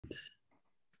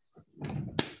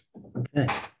Perfect. Okay.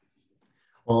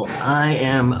 Well, I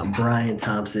am Brian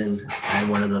Thompson. I'm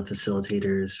one of the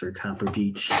facilitators for Copper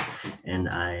Beech, and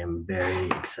I am very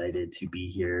excited to be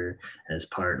here as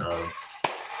part of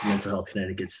Mental Health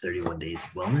Connecticut's 31 Days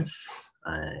of Wellness.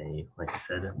 Like I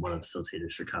said, I'm one of the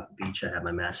facilitators for Copper Beech. I have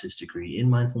my master's degree in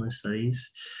mindfulness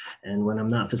studies. And when I'm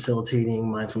not facilitating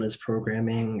mindfulness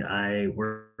programming, I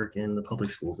work in the public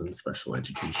schools and special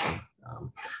education.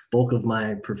 Bulk of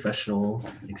my professional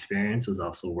experience was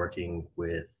also working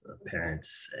with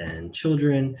parents and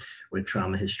children with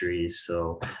trauma histories.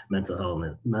 So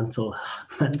mental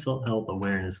health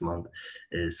awareness month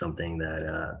is something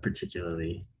that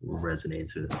particularly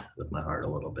resonates with my heart a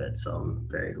little bit. So I'm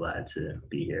very glad to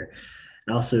be here.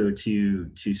 And also to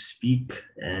speak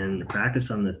and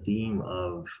practice on the theme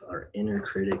of our inner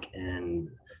critic and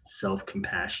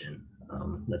self-compassion.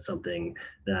 That's something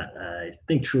that I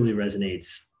think truly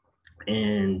resonates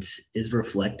and is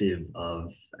reflective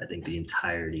of, I think, the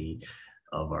entirety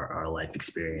of our life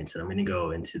experience. And I'm going to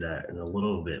go into that in a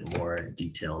little bit more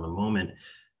detail in a moment.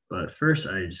 But first,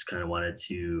 I just kind of wanted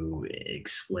to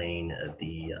explain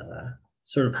the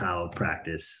sort of how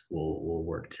practice will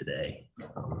work today,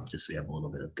 just so we have a little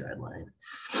bit of guideline.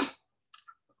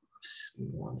 Just give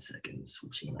me 1 second,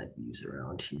 switching my views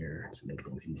around here to make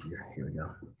things easier. Here we go.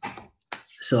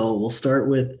 So we'll start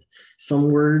with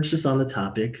some words just on the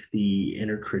topic, the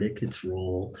inner critic, its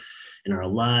role in our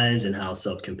lives, and how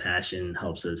self-compassion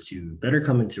helps us to better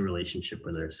come into relationship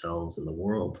with ourselves and the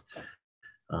world.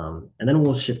 And then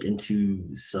we'll shift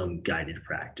into some guided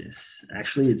practice.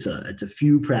 Actually, it's a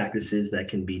few practices that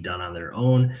can be done on their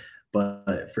own,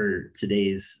 but for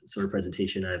today's sort of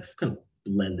presentation, I've kind of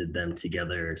blended them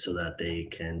together so that they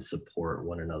can support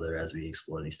one another as we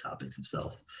explore these topics of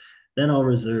self. Then I'll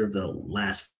reserve the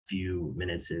last few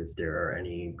minutes if there are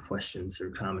any questions or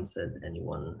comments that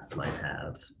anyone might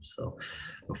have. So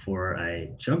before I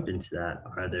jump into that,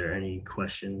 are there any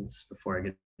questions before I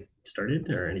get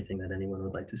started or anything that anyone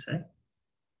would like to say?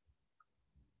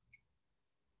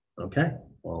 Okay,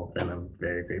 well then I'm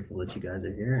very grateful that you guys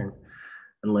are here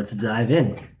and let's dive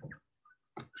in.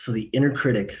 So the inner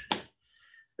critic,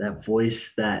 that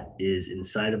voice that is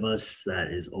inside of us, that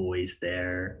is always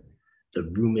there, the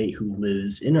roommate who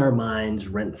lives in our minds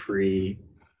rent-free,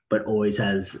 but always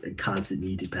has a constant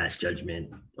need to pass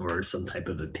judgment or some type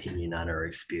of opinion on our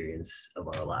experience of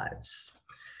our lives.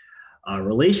 Our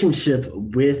relationship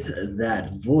with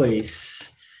that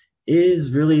voice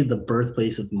is really the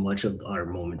birthplace of much of our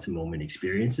moment-to-moment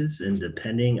experiences. And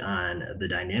depending on the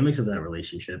dynamics of that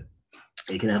relationship,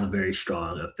 it can have a very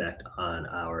strong effect on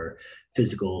our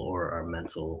physical or our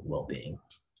mental well-being.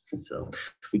 So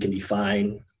we can be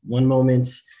fine one moment,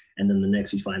 and then the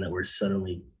next we find that we're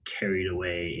suddenly carried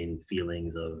away in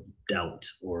feelings of doubt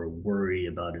or worry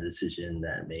about a decision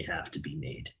that may have to be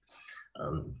made.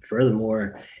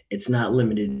 Furthermore, it's not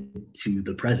limited to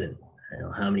the present. You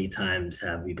know, how many times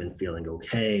have we been feeling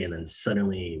okay, and then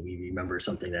suddenly we remember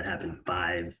something that happened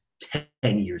 5,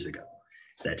 10 years ago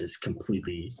that just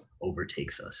completely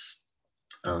overtakes us.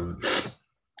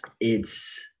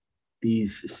 It's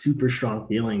these super strong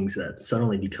feelings that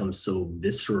suddenly become so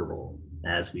visceral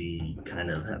as we kind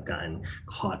of have gotten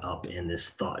caught up in this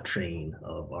thought train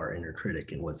of our inner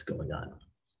critic and what's going on.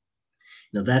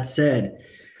 Now, that said,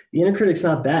 the inner critic's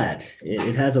not bad.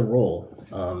 It has a role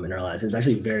in our lives. It's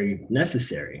actually very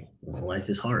necessary. Life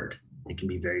is hard. It can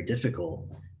be very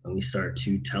difficult. And we start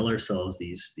to tell ourselves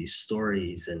these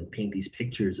stories and paint these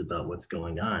pictures about what's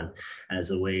going on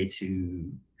as a way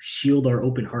to shield our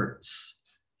open hearts.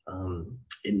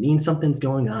 It means something's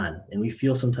going on and we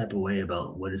feel some type of way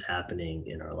about what is happening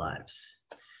in our lives.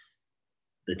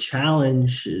 The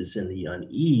challenges and the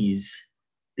unease,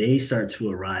 they start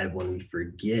to arrive when we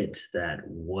forget that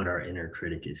what our inner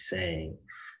critic is saying,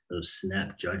 those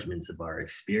snap judgments of our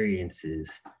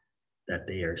experiences, that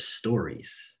they are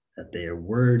stories, that they are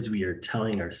words we are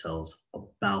telling ourselves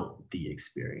about the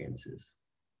experiences,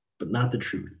 but not the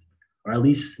truth, or at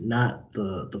least not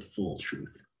the full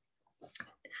truth.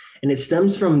 And it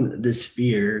stems from this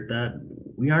fear that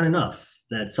we aren't enough,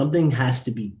 that something has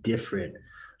to be different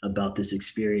about this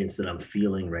experience that I'm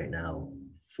feeling right now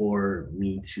for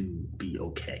me to be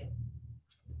okay.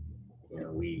 You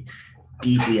know, we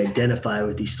deeply identify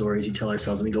with these stories we tell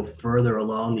ourselves, and we go further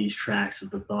along these tracks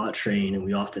of the thought train, and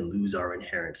we often lose our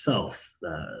inherent self,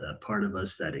 the part of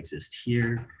us that exists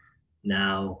here,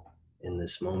 now, in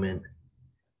this moment,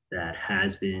 that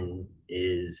has been,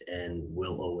 is, and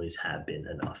will always have been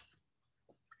enough.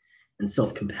 And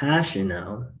self-compassion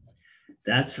now,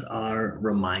 that's our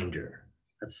reminder.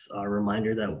 That's our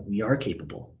reminder that we are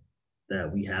capable,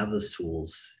 that we have those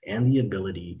tools and the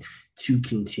ability to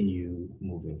continue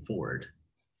moving forward.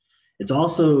 It's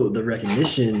also the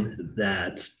recognition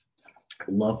that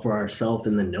love for ourselves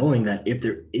and the knowing that if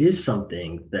there is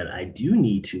something that I do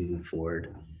need to move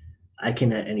forward, I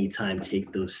can at any time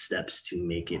take those steps to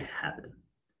make it happen.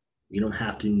 You don't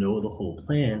have to know the whole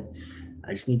plan.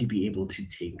 I just need to be able to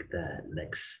take that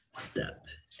next step.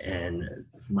 And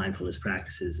mindfulness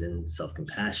practices and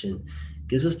self-compassion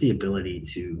gives us the ability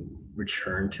to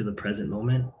return to the present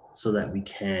moment so that we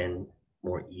can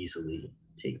more easily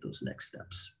take those next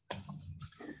steps.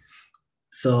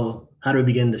 So how do we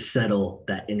begin to settle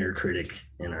that inner critic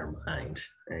in our mind,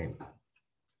 right?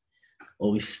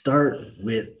 Well, we start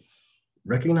with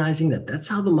recognizing that that's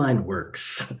how the mind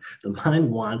works. The mind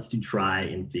wants to try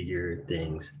and figure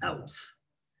things out,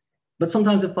 but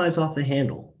sometimes it flies off the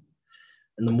handle.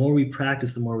 And the more we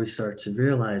practice, the more we start to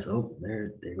realize, oh,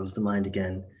 there goes the mind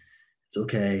again. It's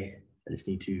okay. I just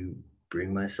need to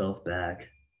bring myself back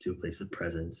to a place of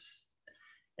presence.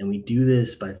 And we do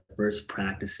this by first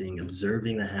practicing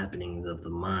observing the happenings of the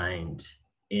mind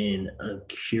in a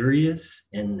curious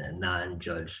and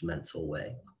non-judgmental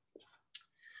way.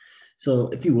 So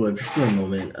if you would, just for a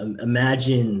moment,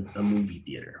 imagine a movie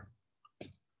theater.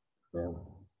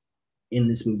 In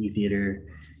this movie theater,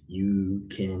 you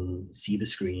can see the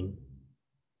screen.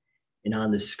 And on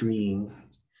the screen,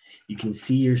 you can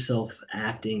see yourself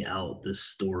acting out the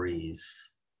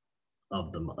stories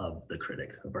of the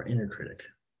critic, of our inner critic,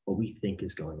 what we think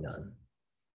is going on.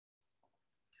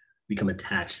 Become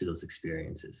attached to those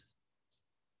experiences.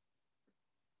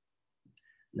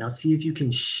 Now see if you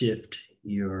can shift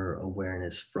your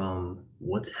awareness from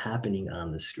what's happening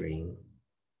on the screen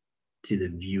to the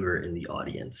viewer in the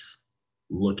audience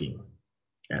looking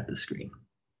at the screen.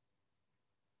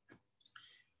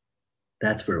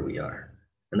 That's where we are.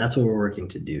 And that's what we're working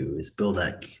to do, is build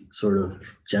that sort of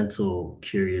gentle,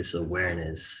 curious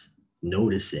awareness,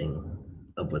 noticing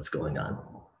of what's going on.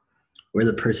 We're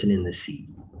the person in the seat.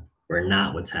 We're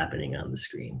not what's happening on the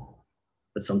screen.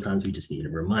 But sometimes we just need a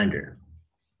reminder.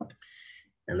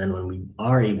 And then when we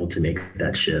are able to make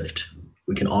that shift,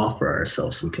 we can offer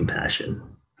ourselves some compassion.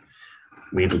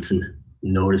 We're able to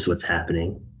notice what's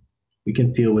happening. We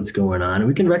can feel what's going on. And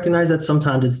we can recognize that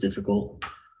sometimes it's difficult.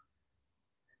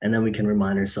 And then we can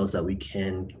remind ourselves that we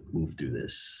can move through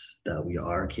this, that we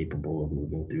are capable of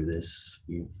moving through this.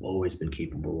 We've always been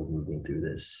capable of moving through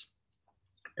this.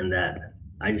 And that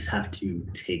I just have to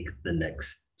take the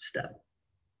next step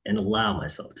and allow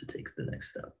myself to take the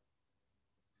next step.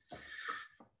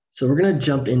 So we're going to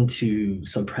jump into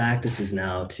some practices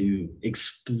now to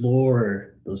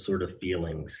explore those sort of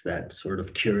feelings, that sort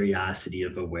of curiosity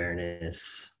of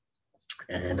awareness,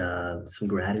 and some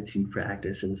gratitude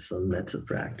practice and some metta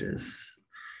practice.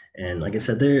 And like I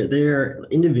said, they're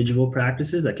individual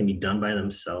practices that can be done by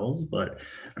themselves, but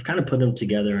I've kind of put them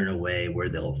together in a way where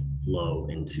they'll flow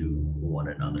into one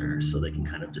another so they can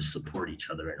kind of just support each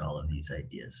other in all of these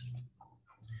ideas.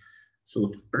 So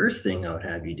the first thing I would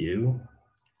have you do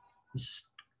is just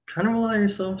kind of allow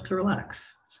yourself to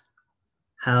relax.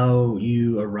 How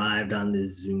you arrived on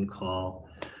this Zoom call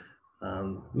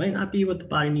might not be what the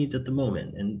body needs at the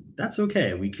moment, and that's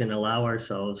okay. We can allow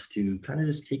ourselves to kind of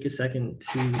just take a second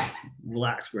to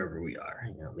relax wherever we are.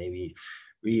 Maybe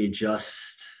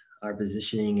readjust our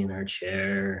positioning in our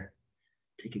chair,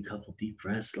 take a couple deep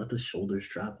breaths, let the shoulders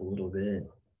drop a little bit,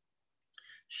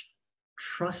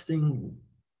 trusting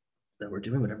that we're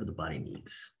doing whatever the body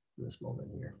needs in this moment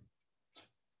here.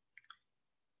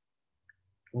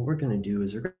 What we're going to do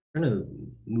is we're going to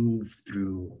move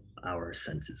through our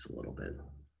senses a little bit.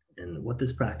 And what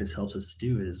this practice helps us to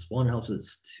do is, one, helps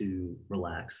us to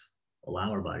relax, allow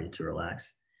our body to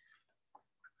relax.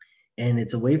 And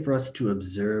it's a way for us to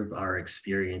observe our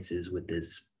experiences with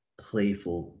this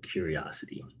playful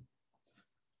curiosity.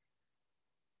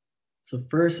 So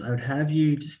first, I would have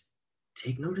you just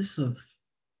take notice of,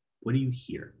 what do you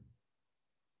hear?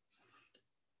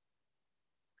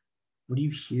 What do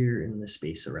you hear in the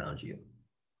space around you?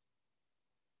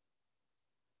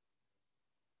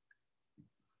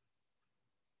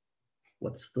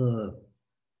 What's the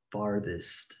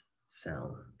farthest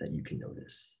sound that you can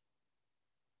notice?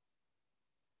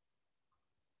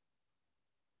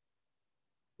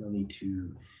 No need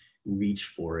to reach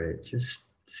for it. Just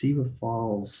see what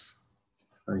falls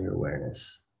on your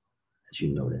awareness as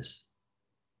you notice.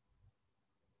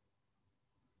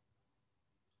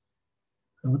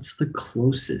 And what's the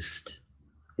closest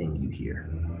thing you hear?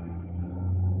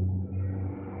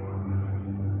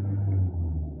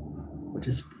 What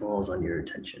just falls on your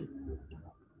attention?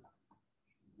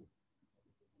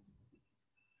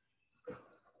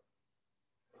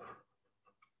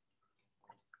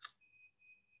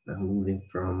 Now moving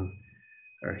from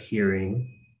our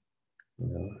hearing,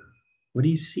 what do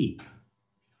you see?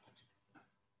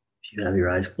 If you have your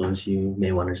eyes closed, you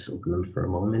may want to just open them for a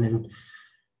moment and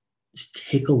just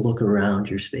take a look around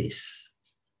your space.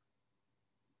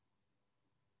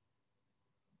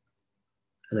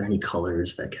 Are there any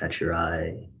colors that catch your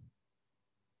eye?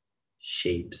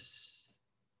 Shapes,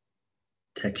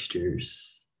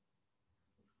 textures?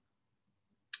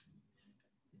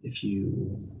 If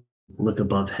you look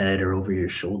above head or over your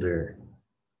shoulder,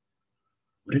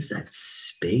 what does that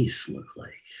space look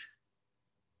like?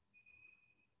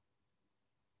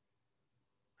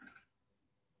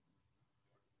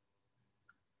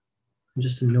 I'm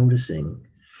just noticing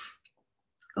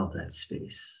of that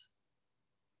space.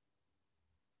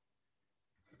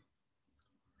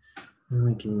 And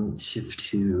we can shift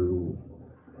to,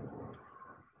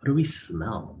 what do we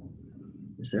smell?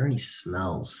 Is there any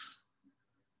smells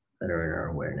that are in our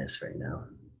awareness right now?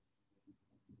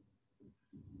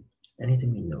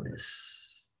 Anything we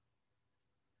notice?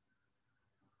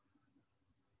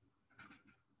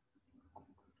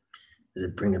 Does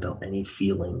it bring about any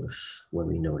feelings when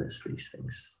we notice these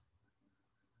things?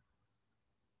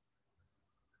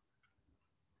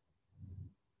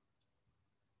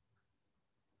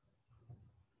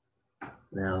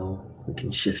 Now we can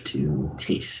shift to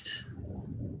taste.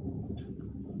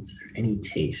 Is there any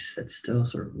taste that's still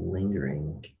sort of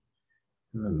lingering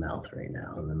in the mouth right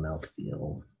now, in the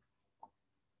mouthfeel?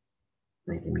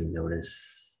 Anything we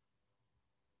notice?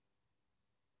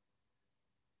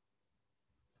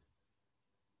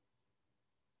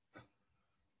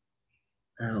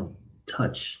 Now,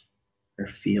 touch or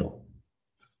feel.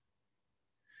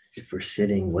 If we're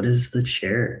sitting, what does the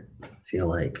chair feel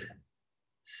like?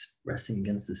 Resting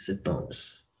against the sit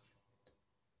bones?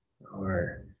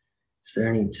 Or is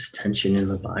there any just tension in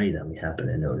the body that we happen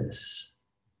to notice?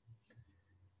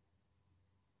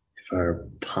 If our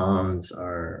palms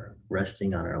are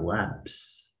resting on our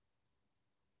laps,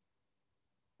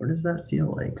 what does that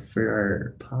feel like for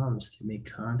our palms to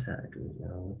make contact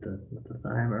with the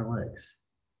thigh of our legs?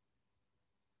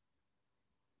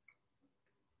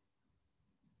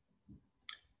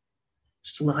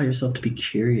 Just allow yourself to be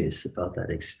curious about that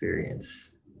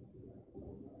experience.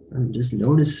 And just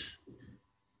notice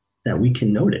that we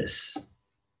can notice.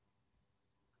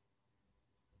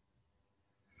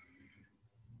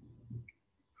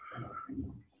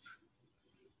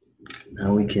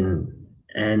 Now we can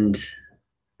end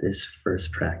this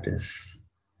first practice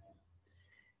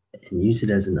and use it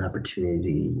as an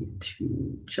opportunity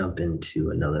to jump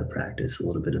into another practice, a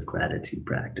little bit of gratitude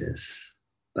practice.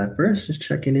 But first, just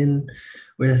checking in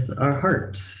with our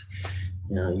hearts.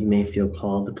 You may feel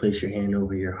called to place your hand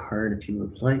over your heart if you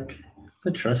would like,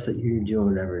 but trust that you're doing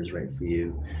whatever is right for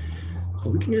you. So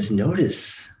we can just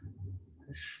notice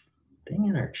this thing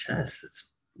in our chest.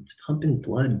 It's pumping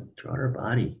blood throughout our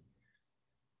body,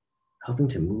 helping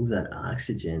to move that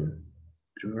oxygen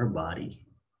through our body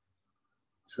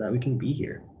so that we can be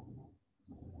here,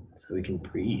 so we can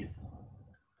breathe,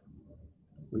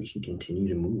 we can continue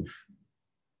to move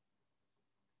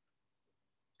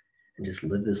and just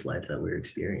live this life that we're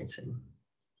experiencing.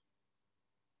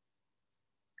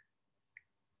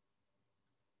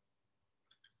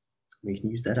 We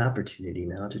can use that opportunity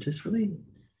now to just really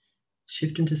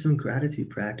shift into some gratitude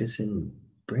practice and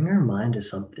bring our mind to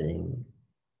something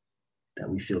that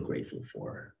we feel grateful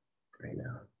for right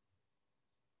now.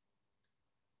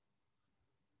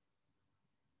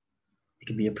 It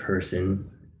could be a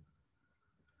person,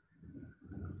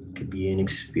 it could be an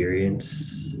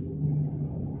experience,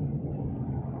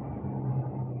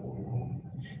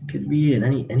 it could be in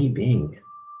any being.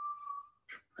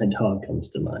 My dog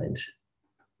comes to mind.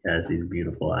 He has these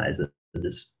beautiful eyes that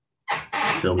just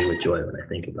fill me with joy when I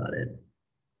think about it.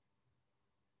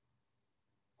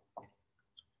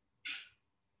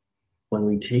 When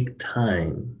we take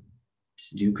time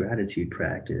to do gratitude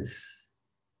practice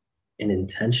and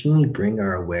intentionally bring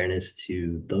our awareness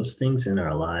to those things in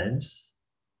our lives,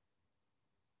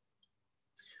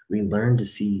 we learn to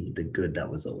see the good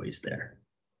that was always there.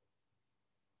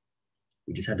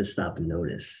 We just had to stop and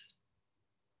notice.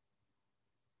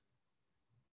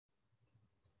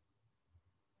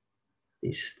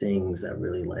 These things that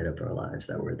really light up our lives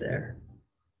that were there,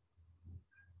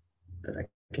 that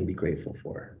I can be grateful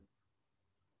for,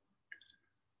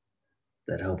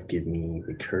 that help give me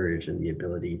the courage and the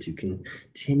ability to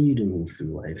continue to move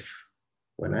through life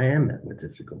when I am met with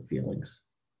difficult feelings.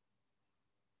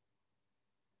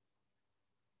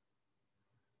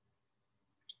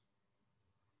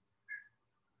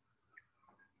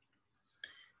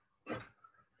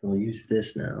 We'll use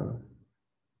this now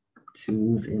to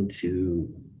move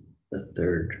into the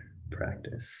third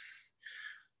practice,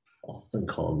 often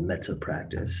called metta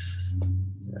practice.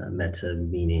 Metta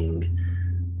meaning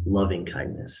loving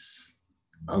kindness,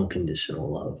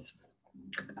 unconditional love.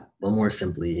 But more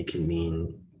simply, it can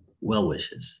mean well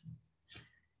wishes.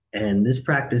 And this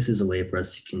practice is a way for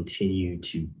us to continue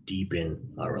to deepen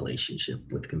our relationship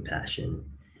with compassion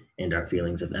and our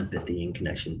feelings of empathy and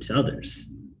connection to others,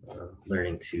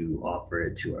 learning to offer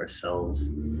it to ourselves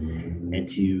and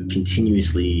to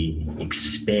continuously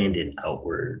expand it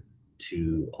outward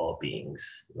to all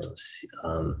beings.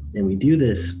 And we do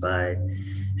this by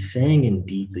saying and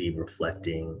deeply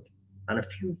reflecting on a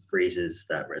few phrases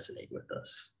that resonate with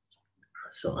us.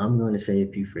 So I'm going to say a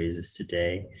few phrases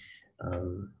today.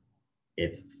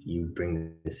 If you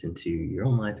bring this into your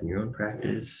own life and your own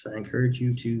practice, I encourage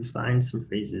you to find some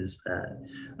phrases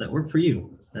that work for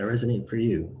you, that resonate for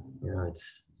you. You know,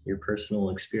 it's your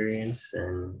personal experience,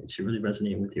 and it should really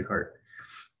resonate with your heart.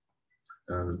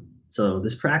 So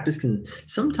this practice can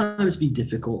sometimes be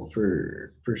difficult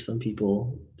for some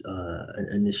people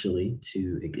initially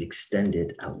to extend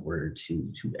it outward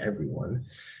to everyone.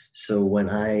 So when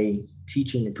I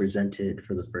teach and present it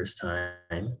for the first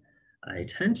time, I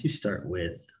tend to start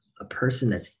with a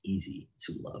person that's easy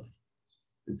to love.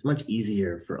 It's much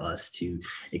easier for us to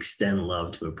extend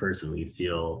love to a person we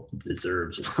feel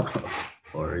deserves love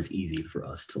or is easy for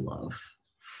us to love.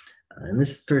 And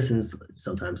this person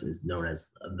sometimes is known as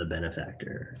the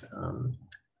benefactor.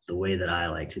 The way that I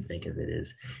like to think of it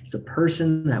is it's a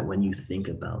person that when you think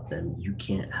about them, you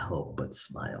can't help but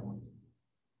smile.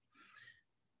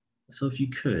 So if you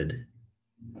could,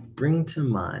 bring to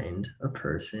mind a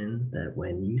person that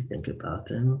when you think about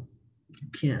them, you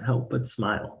can't help but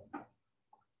smile.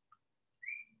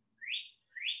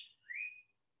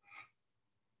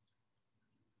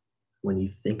 When you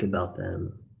think about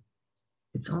them,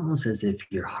 it's almost as if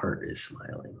your heart is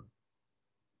smiling.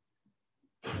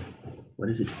 What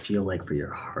does it feel like for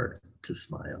your heart to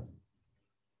smile?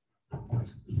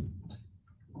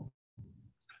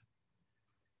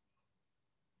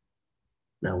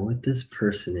 Now, with this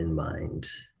person in mind,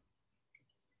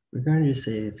 we're going to just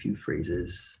say a few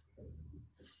phrases.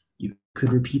 You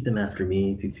could repeat them after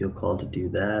me if you feel called to do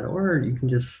that, or you can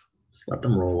just let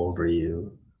them roll over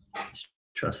you,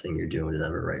 trusting you're doing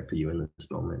whatever right for you in this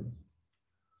moment.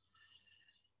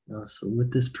 So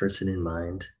with this person in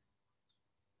mind,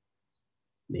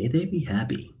 may they be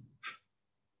happy.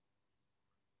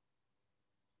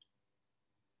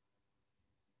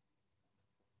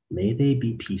 May they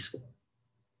be peaceful.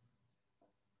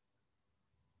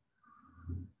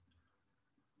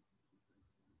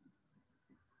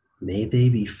 May they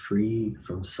be free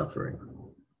from suffering.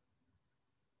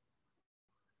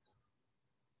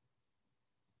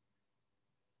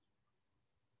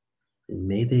 And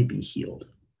may they be healed.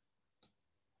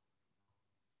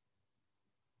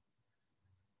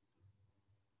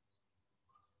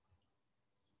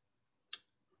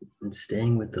 And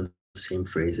staying with those same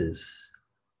phrases,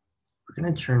 we're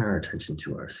going to turn our attention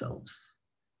to ourselves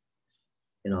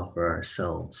and offer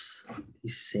ourselves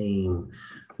these same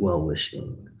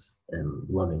well-wishings and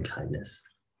loving kindness.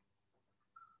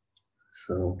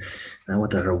 So now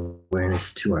with our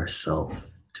awareness to ourself,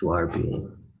 to our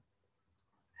being,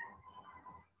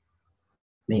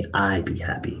 may I be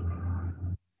happy.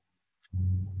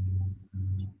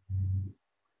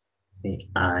 May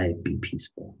I be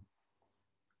peaceful.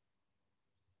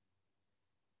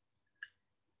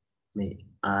 May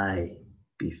I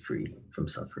be free from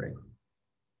suffering.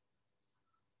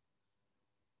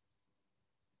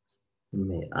 And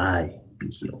may I be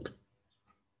healed.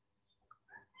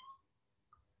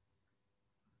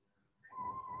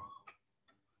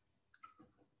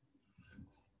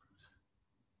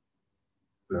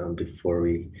 Now, before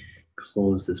we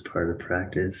close this part of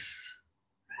practice,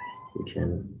 we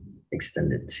can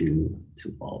extend it to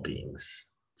all beings,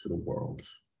 to the world.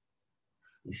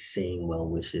 These same well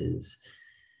wishes,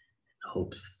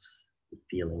 hopes,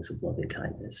 feelings of loving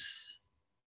kindness.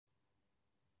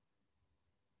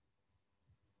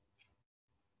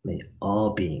 May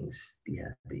all beings be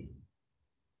happy.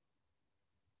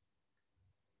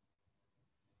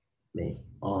 May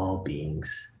all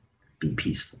beings be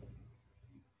peaceful.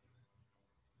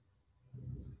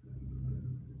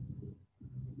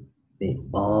 May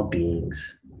all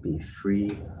beings be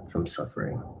free from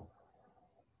suffering.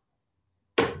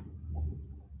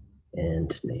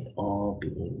 And may all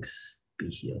beings be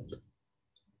healed.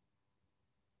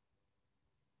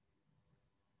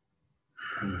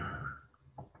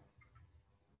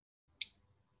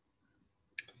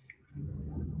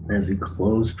 As we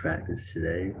close practice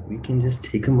today, we can just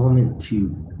take a moment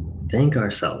to thank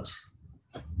ourselves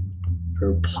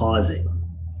for pausing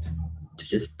to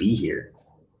just be here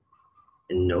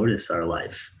and notice our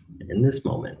life in this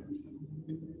moment.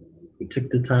 You took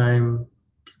the time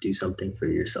to do something for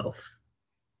yourself,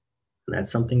 and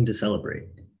that's something to celebrate.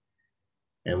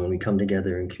 And when we come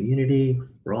together in community,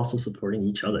 we're also supporting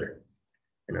each other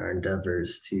in our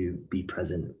endeavors to be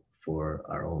present for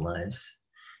our own lives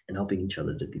and helping each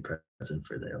other to be present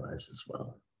for their lives as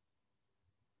well.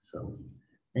 So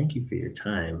thank you for your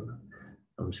time.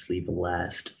 I'll just leave the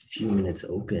last few minutes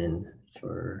open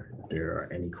for if there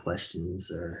are any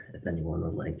questions or if anyone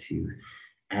would like to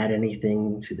add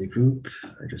anything to the group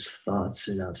or just thoughts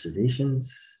and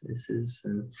observations. This is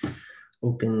an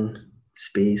open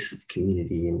space of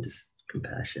community and just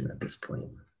compassion at this point.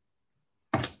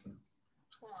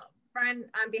 Well, Brian,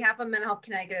 on behalf of Mental Health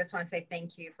Connecticut, I just want to say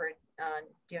thank you for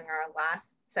doing our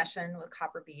last session with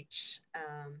Copper Beech.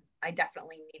 I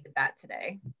definitely needed that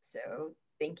today. So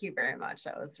thank you very much.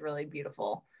 That was really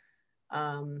beautiful.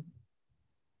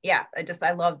 Yeah,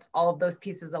 I loved all of those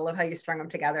pieces. I love how you strung them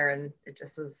together, and it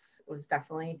just was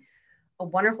definitely a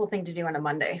wonderful thing to do on a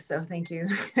Monday. So thank you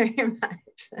very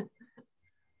much.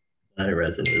 Glad it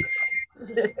resonates.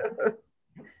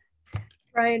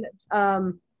 Brian,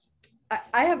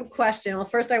 I have a question. Well,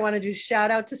 first I want to do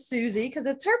shout out to Susie because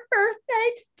it's her birthday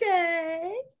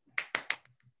today.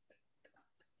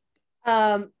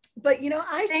 But you know,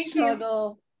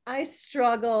 I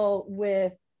struggle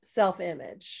with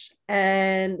self-image.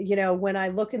 And, you know, when I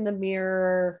look in the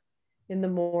mirror in the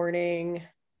morning,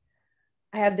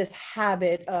 I have this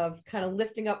habit of kind of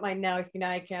lifting up my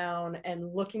nightgown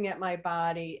and looking at my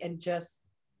body and just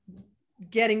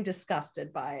getting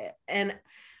disgusted by it. And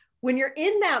when you're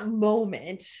in that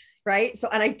moment, right? So,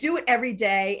 and I do it every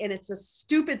day, and it's a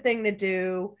stupid thing to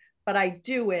do, but I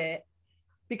do it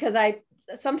because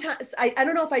sometimes I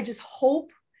don't know if I just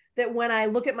hope that when I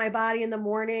look at my body in the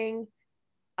morning,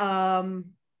 all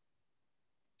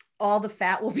the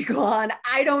fat will be gone.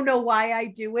 I don't know why I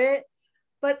do it,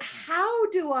 but how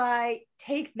do I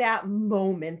take that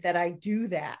moment that I do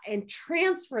that and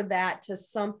transfer that to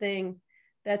something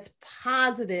that's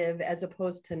positive as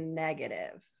opposed to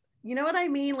negative? You know what I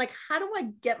mean? Like, how do I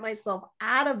get myself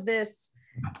out of this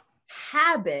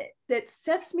habit that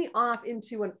sets me off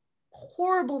into a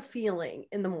horrible feeling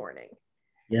in the morning?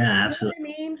 Yeah, absolutely.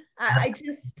 You know what I mean? I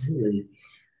just...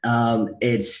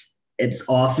 It's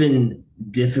often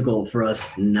difficult for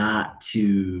us not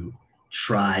to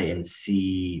try and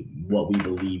see what we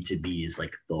believe to be is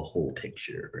like the whole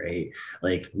picture, right?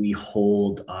 Like we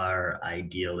hold our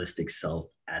idealistic self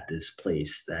at this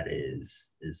place that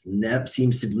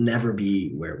seems to never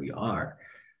be where we are.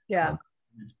 Yeah.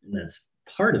 And that's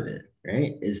part of it,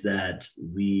 right? Is that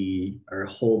we are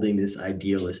holding this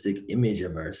idealistic image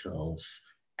of ourselves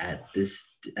at this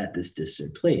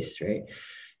distant place, right?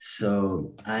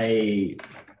 So I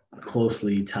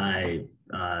closely tie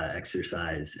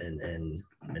exercise and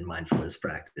mindfulness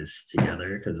practice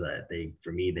together because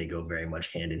for me they go very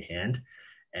much hand in hand.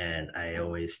 And I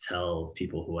always tell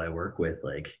people who I work with,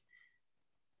 like,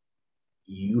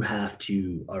 you have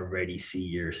to already see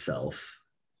yourself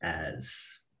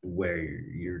as where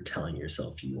you're telling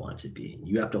yourself you want to be.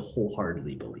 You have to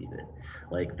wholeheartedly believe it.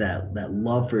 Like that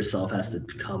love for self has to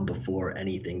come before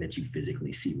anything that you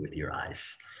physically see with your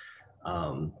eyes.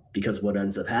 Because what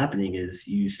ends up happening is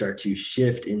you start to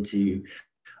shift into,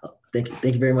 thank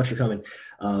you very much for coming.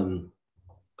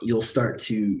 You'll start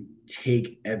to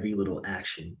take every little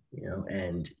action, you know,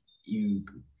 and you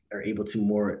are able to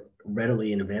more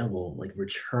readily and available, like,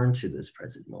 return to this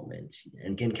present moment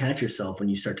and can catch yourself when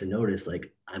you start to notice,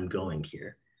 like, I'm going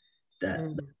here.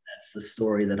 That's the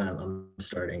story that I'm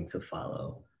starting to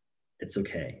follow. It's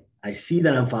okay. I see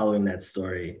that I'm following that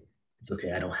story. It's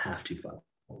okay. I don't have to follow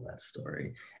that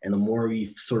story. And the more we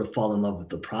sort of fall in love with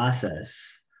the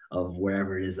process of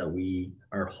wherever it is that we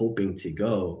are hoping to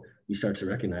go, we start to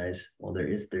recognize, well, there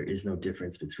is no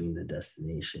difference between the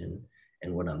destination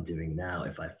and what I'm doing now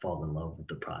if I fall in love with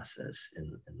the process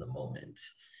in the moment,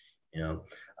 you know.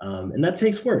 And that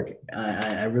takes work.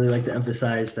 I really like to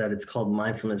emphasize that it's called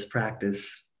mindfulness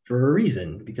practice for a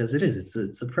reason, because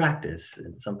it's a practice.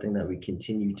 It's something that we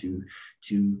continue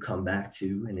to come back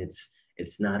to, and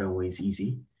it's not always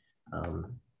easy,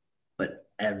 but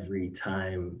every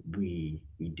time we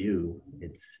do,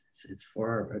 it's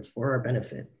for our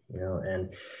benefit, you know.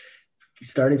 And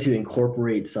starting to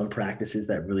incorporate some practices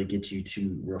that really get you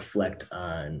to reflect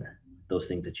on those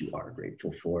things that you are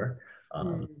grateful for,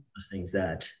 those things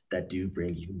that do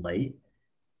bring you light.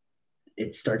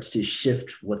 it starts to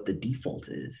shift what the default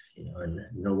is, and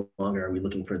no longer are we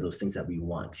looking for those things that we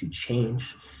want to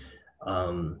change.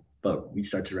 But we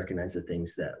start to recognize the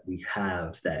things that we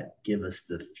have that give us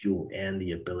the fuel and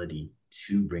the ability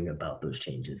to bring about those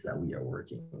changes that we are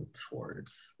working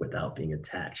towards without being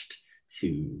attached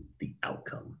to the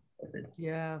outcome of it.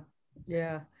 Yeah.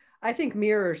 I think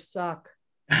mirrors suck.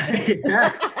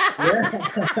 Yeah.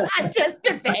 Just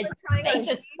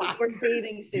we're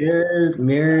bathing suits.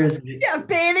 Mirrors. Yeah,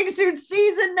 bathing suit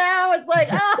season now. It's like,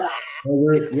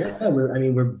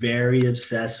 we're very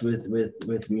obsessed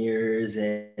with mirrors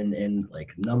and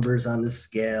like numbers on the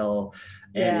scale,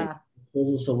 and it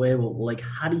pulls us away. Well, like,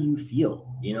 how do you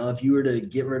feel? If you were to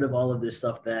get rid of all of this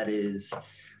stuff that is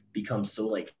become so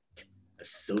like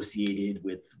associated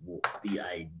with the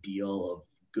ideal of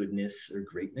goodness or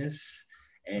greatness,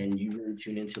 and you really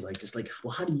tune into like, just like,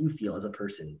 well, how do you feel as a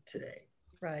person today?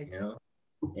 Right.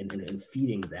 And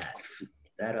feeding that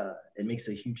it makes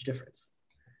a huge difference.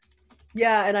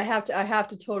 Yeah, and I have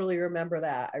to totally remember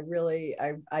that.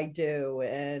 I do,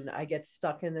 and I get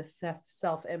stuck in this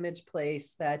self-image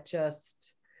place that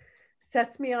just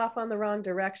sets me off on the wrong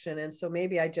direction. And so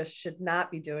maybe I just should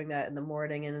not be doing that in the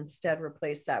morning, and instead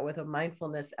replace that with a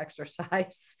mindfulness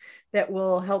exercise that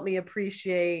will help me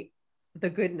appreciate the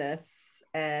goodness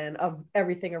and of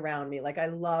everything around me. Like, I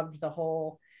loved the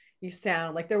whole, you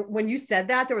sound like there, when you said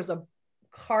that, there was a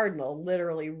cardinal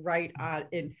literally right on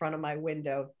in front of my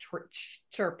window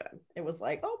chirping. It was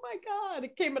like, oh my God,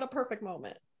 it came at a perfect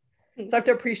moment. So I have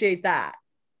to appreciate that.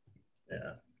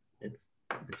 Yeah, it's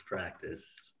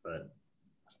practice, but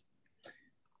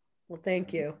well,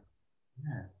 thank you.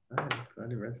 Yeah, I'm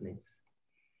glad it resonates.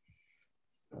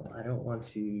 Well, I don't want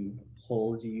to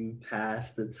hold you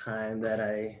past the time that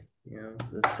I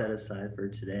set aside for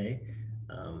today.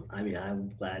 I'm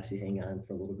glad to hang on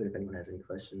for a little bit if anyone has any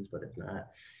questions, but if not,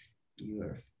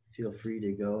 feel free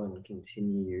to go and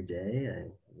continue your day. I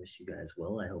wish you guys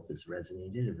well. I hope this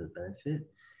resonated of the benefit,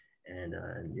 and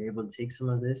you're able to take some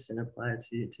of this and apply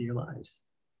it to your lives.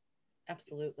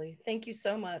 Absolutely. Thank you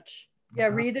so much. Yeah,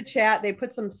 read the chat. They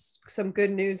put some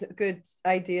good news, good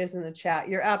ideas in the chat.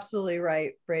 You're absolutely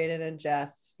right, Braden and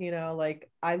Jess. Like,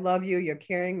 I love you. You're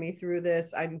carrying me through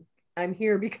this. I'm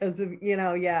here because of,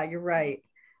 yeah, you're right.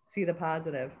 See the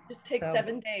positive. Just take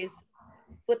 7 days.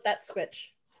 Flip that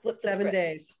switch. Flip the 7 script.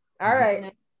 days. All right.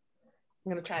 I'm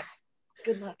going to try.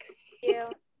 Good luck. Thank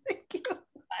you. Thank you.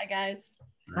 Bye, guys.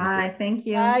 Bye. Thank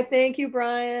you. Bye. Thank you,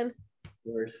 Brian. Of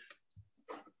course.